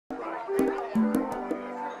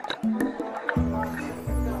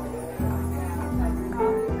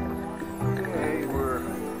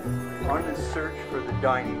search for the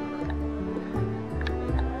dining room.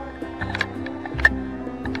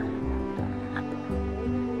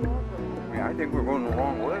 Yeah, I think we're going the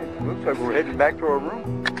wrong way. Looks like we're heading back to our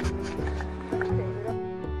room.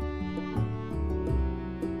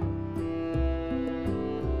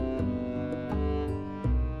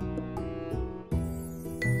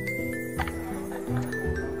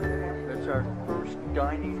 That's our first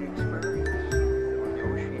dining experience on the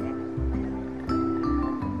Oceania.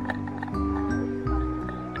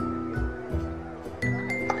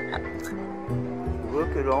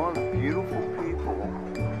 Look at all the beautiful people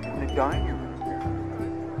in the dining room here.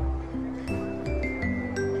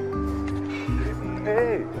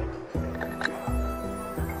 Hey!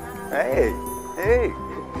 Hey! Hey!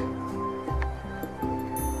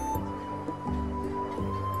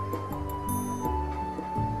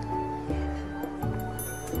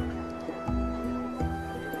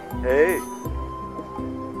 Hey!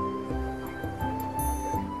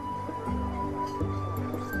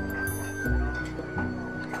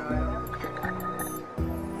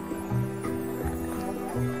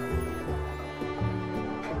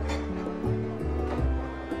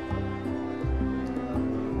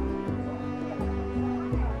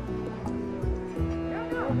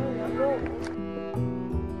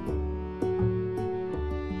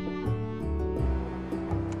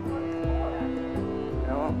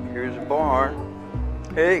 Well, here's a barn.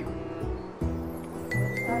 Hey!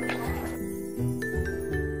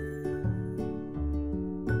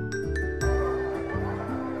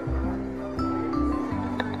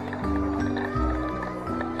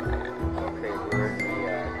 Okay, we're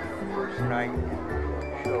at the first night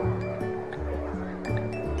show.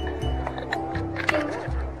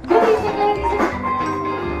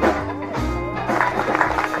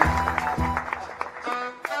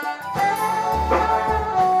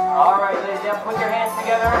 Alright, ladies and gentlemen, put your hands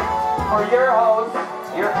together for your host,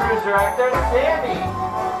 your cruise director, Sandy.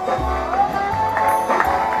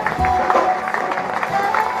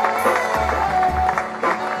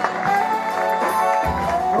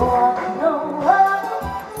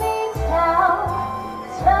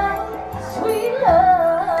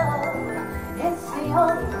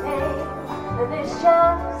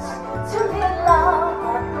 Just to be loved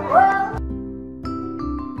at the world.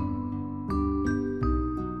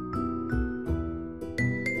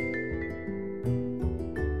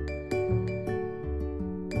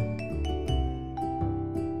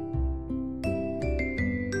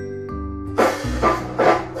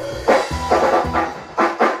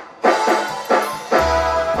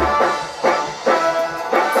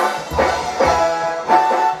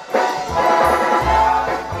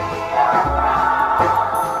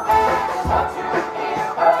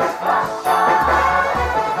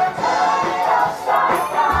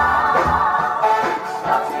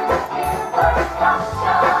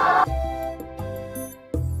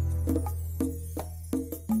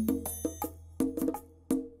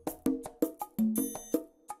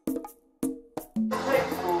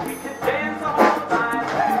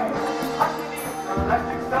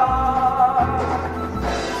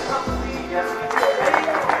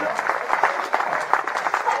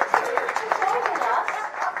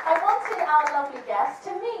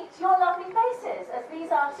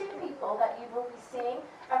 That you will be seeing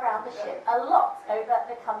around the ship a lot over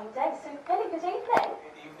the coming days. So, Billy, good evening.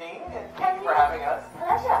 Good evening, and thank you for having us.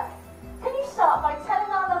 Pleasure. Can you start by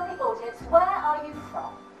telling our lovely audience, where are you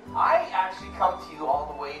from? I actually come to you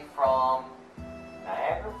all the way from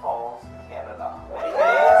Niagara Falls, Canada. Many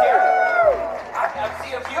days here. I've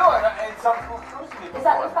seen a few and some cruise people. Is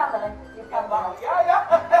that your family? Your family?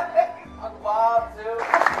 Yeah. I'd love to.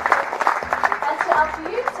 And to our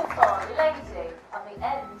beautiful lady on the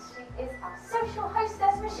end, she is our social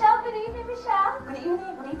hostess, Michelle. Good evening, Michelle. Good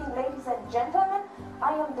evening, ladies and gentlemen.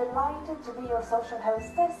 I am delighted to be your social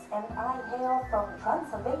hostess, and I hail from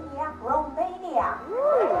Transylvania, Romania.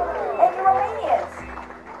 Any Romanians?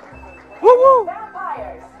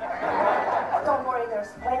 Vampires. Don't worry,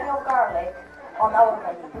 there's plenty of garlic on our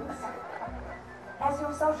menus. As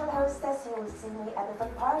your social hostess, you will see me at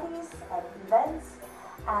different parties and events,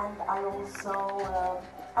 and I also,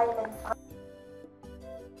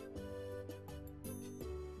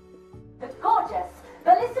 The gorgeous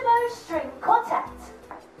Bellissimo String Quartet.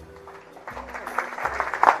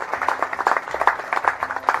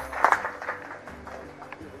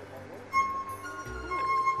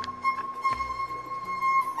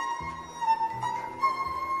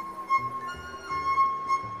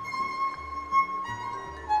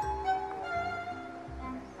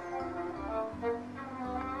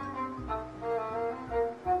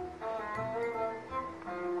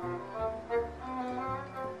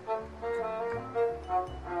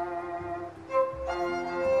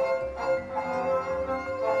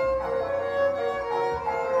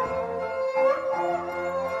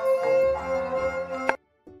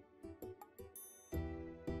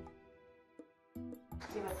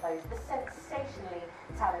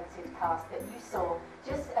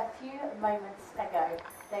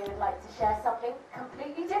 They would like to share something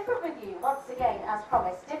completely different with you. Once again, as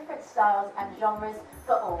promised, different styles and genres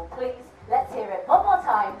for all. Please, let's hear it one more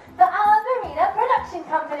time for our Marina production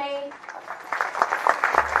company.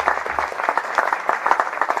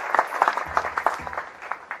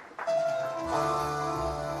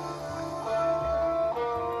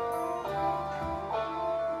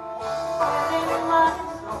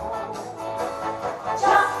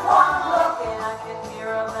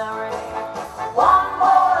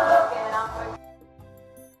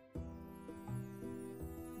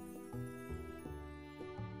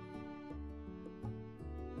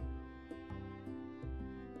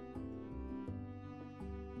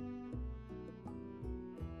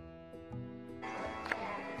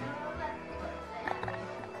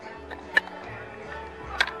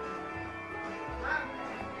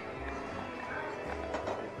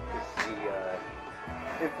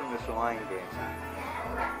 Infamous line dancing.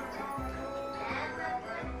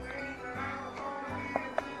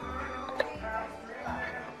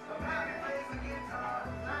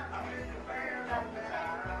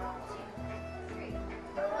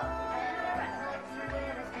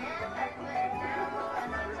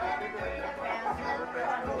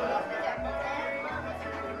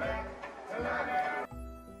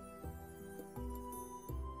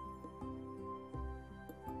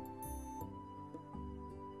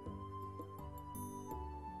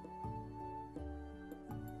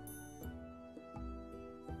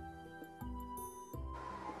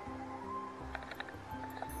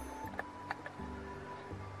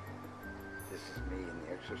 This is me in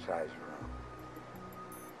the exercise room.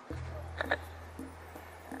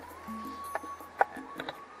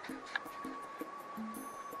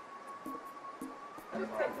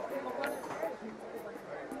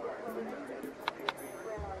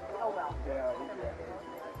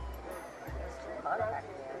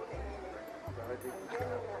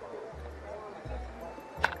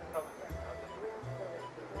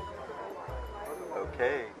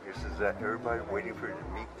 Okay, this is everybody waiting for you to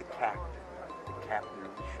meet the captain of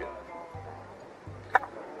the ship.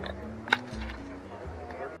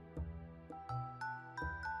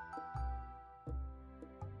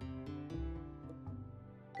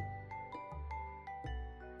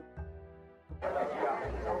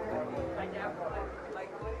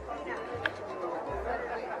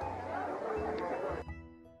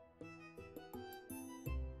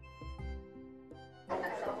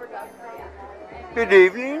 Good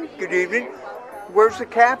evening, good evening. Where's the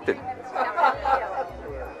captain?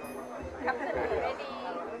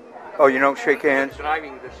 Oh, you don't shake hands?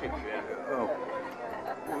 Driving the ship, yeah. Oh.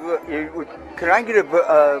 Can I get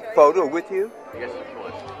a photo with you? Yes, of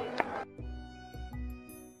course.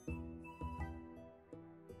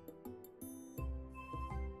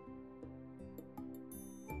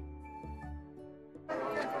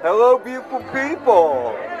 Hello, beautiful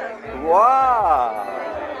people. Wow.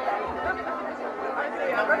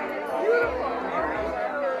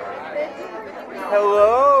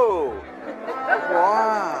 Hello.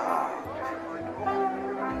 Wow.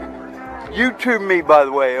 YouTube me, by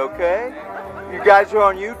the way, okay? You guys are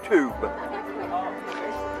on YouTube.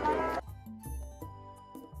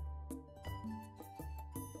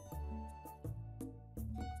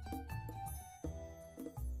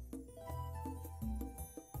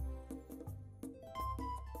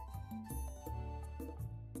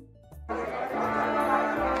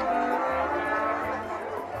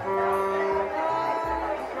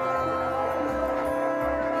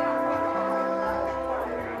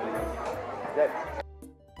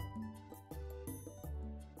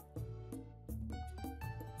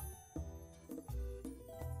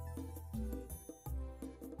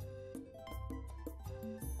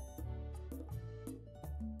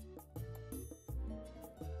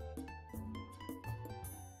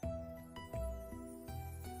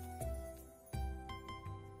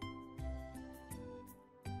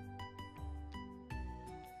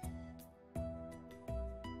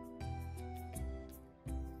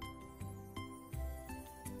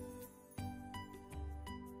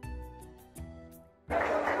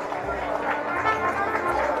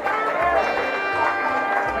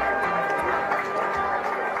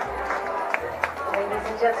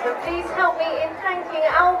 Gentlemen, please help me in thanking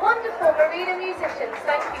our wonderful Marina musicians.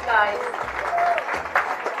 Thank you, guys.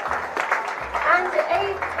 And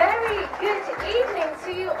a very good evening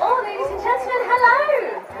to you all, ladies and gentlemen.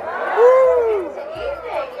 Hello. Good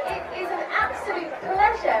evening. It is an absolute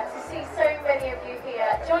pleasure to see so many of you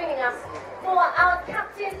here joining us for our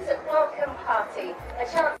Captain's Welcome Party. A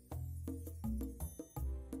chance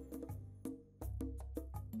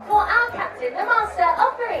for our captain, the master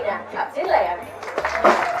of Marina, Captain Leo.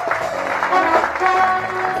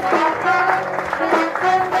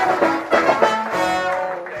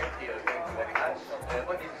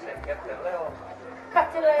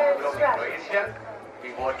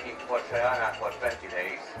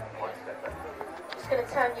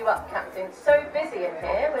 so busy in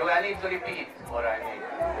here. Do I need to repeat or I need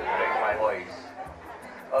to break my voice?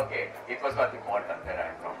 Okay, it was not important where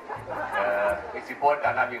I'm from. It's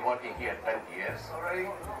important. I've been working here 20 years already.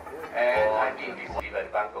 And I think this river,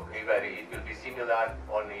 Bangkok River, it will be similar,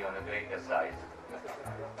 only on a greater size.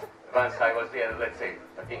 Once I was there, let's say,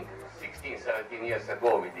 I think 16, 17 years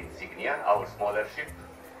ago with Insignia, our smaller ship,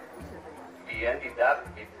 we ended up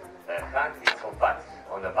with 100 of huts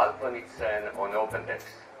on the balconies and on open decks.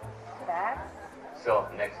 So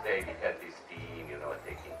next day we had this team,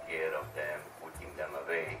 taking care of them, putting them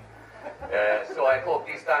away. So I hope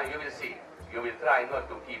this time you will see. You will try not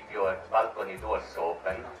to keep your balcony doors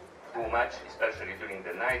open too much, especially during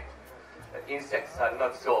the night. Insects are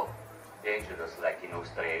not so dangerous like in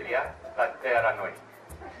Australia, but they are annoying.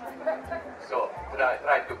 So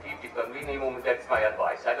try to keep it on minimum, that's my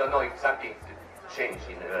advice. I don't know if something changed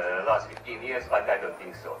in the last 15 years, but I don't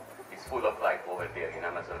think so. It's full of life over there in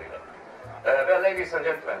Amazon River. Well, ladies and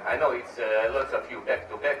gentlemen, I know it's lots of you back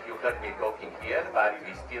to back. You heard me talking here, but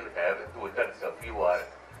we still have 2/3 of you are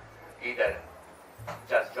either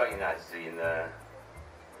just joining us in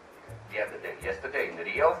yesterday in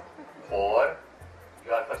Rio, or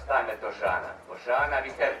you are first time at Oceania. Oceania,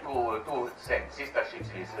 we have two sister ships,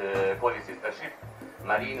 Polish sister ship,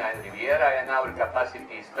 Marina and Riviera, and our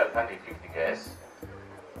capacity is 1,250 guests.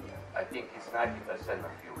 I think it's 90%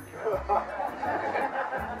 of you here.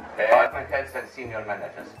 Department heads and senior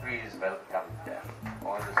managers, please welcome them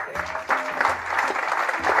on the stage.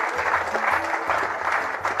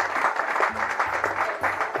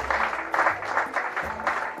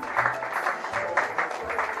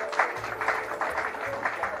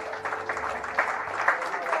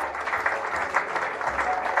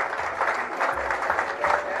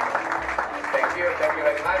 Thank you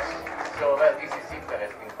very much. So, well, this is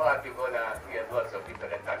interesting part. You're gonna hear lots of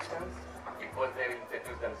different accents because they will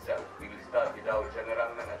introduce themselves. We will start with our general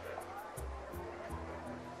manager.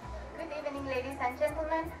 Good evening, ladies and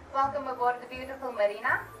gentlemen. Welcome aboard the beautiful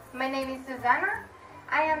Marina. My name is Susanna.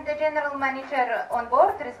 I am the general manager on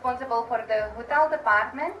board, responsible for the hotel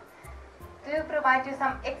department to provide you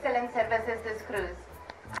some excellent services this cruise.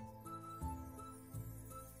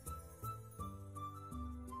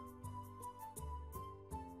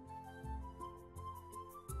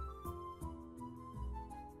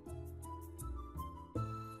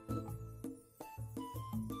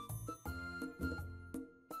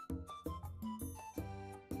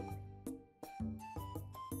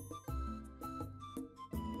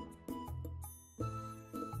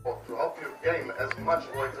 To help you gain as much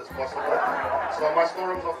weight as possible. So my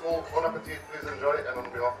storerooms are full. Bon appetit, please enjoy, and on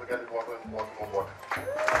behalf of the Galley Department, welcome on board.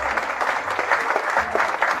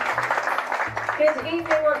 Good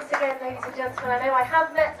evening once again, ladies and gentlemen. I know I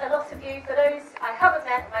have met a lot of you. For those I haven't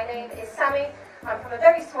met, my name is Sammy. I'm from a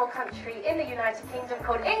very small country in the United Kingdom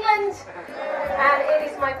called England, and it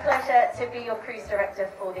is my pleasure to be your cruise director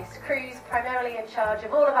for this cruise, primarily in charge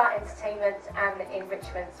of all of our entertainment and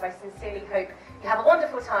enrichment. So I sincerely hope you have a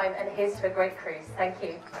wonderful time, and here's to a great cruise. Thank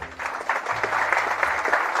you.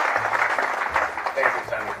 Thank you,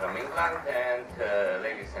 Sammy from England. And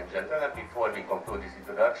ladies and gentlemen, before we conclude this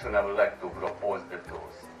introduction, I would like to propose the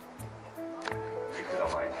toast. If you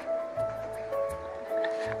don't mind.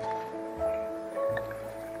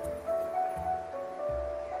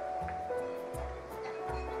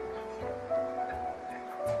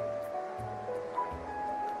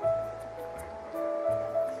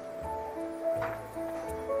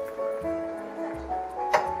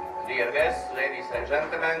 Dear guests, ladies and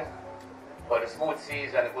gentlemen, for a smooth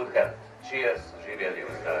seas and good health. Cheers, Żywieliu.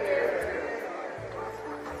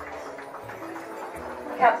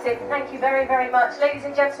 Captain, thank you very, very much. Ladies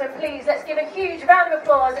and gentlemen, please, let's give a huge round of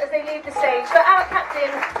applause as they leave the stage for our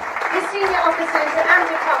captain, his senior officers and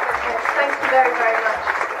department. Thank you very, very much.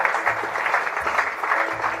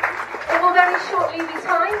 It will very shortly be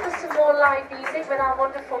time for some more live music with our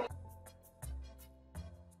wonderful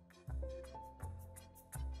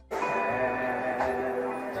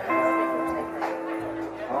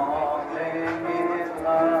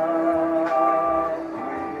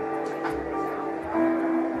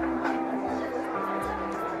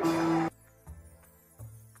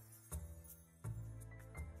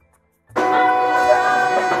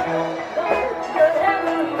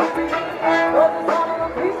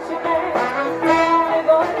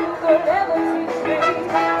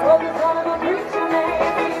Oh,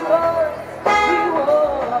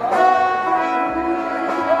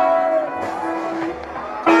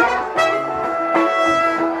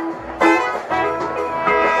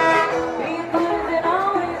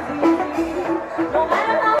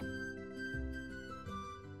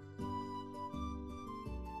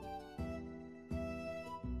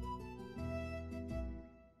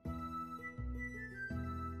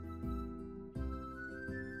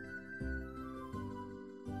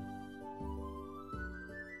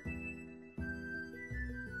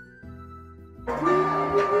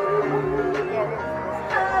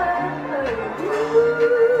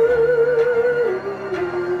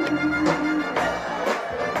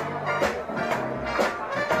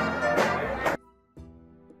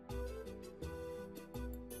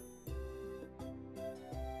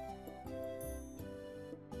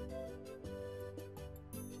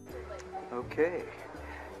 Okay.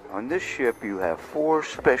 On this ship, you have 4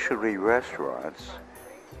 specialty restaurants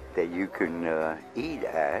that you can eat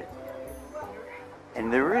at.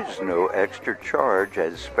 And there is no extra charge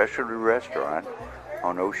as a specialty restaurant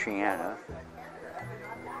on Oceania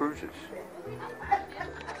cruises.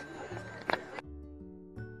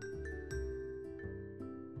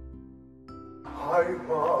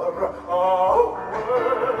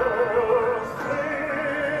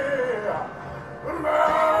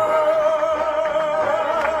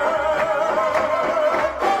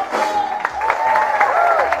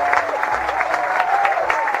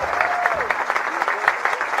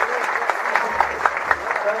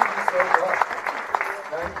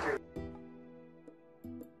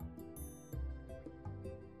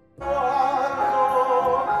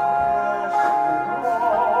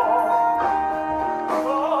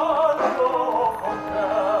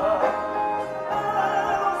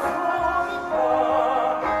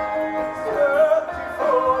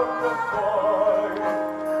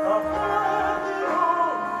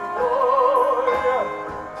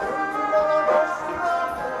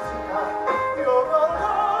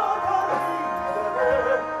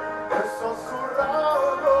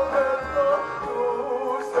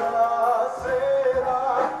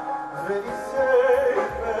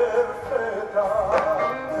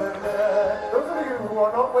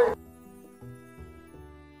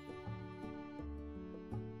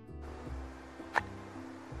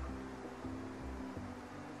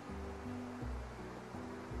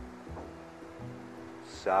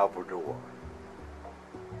 Salvador.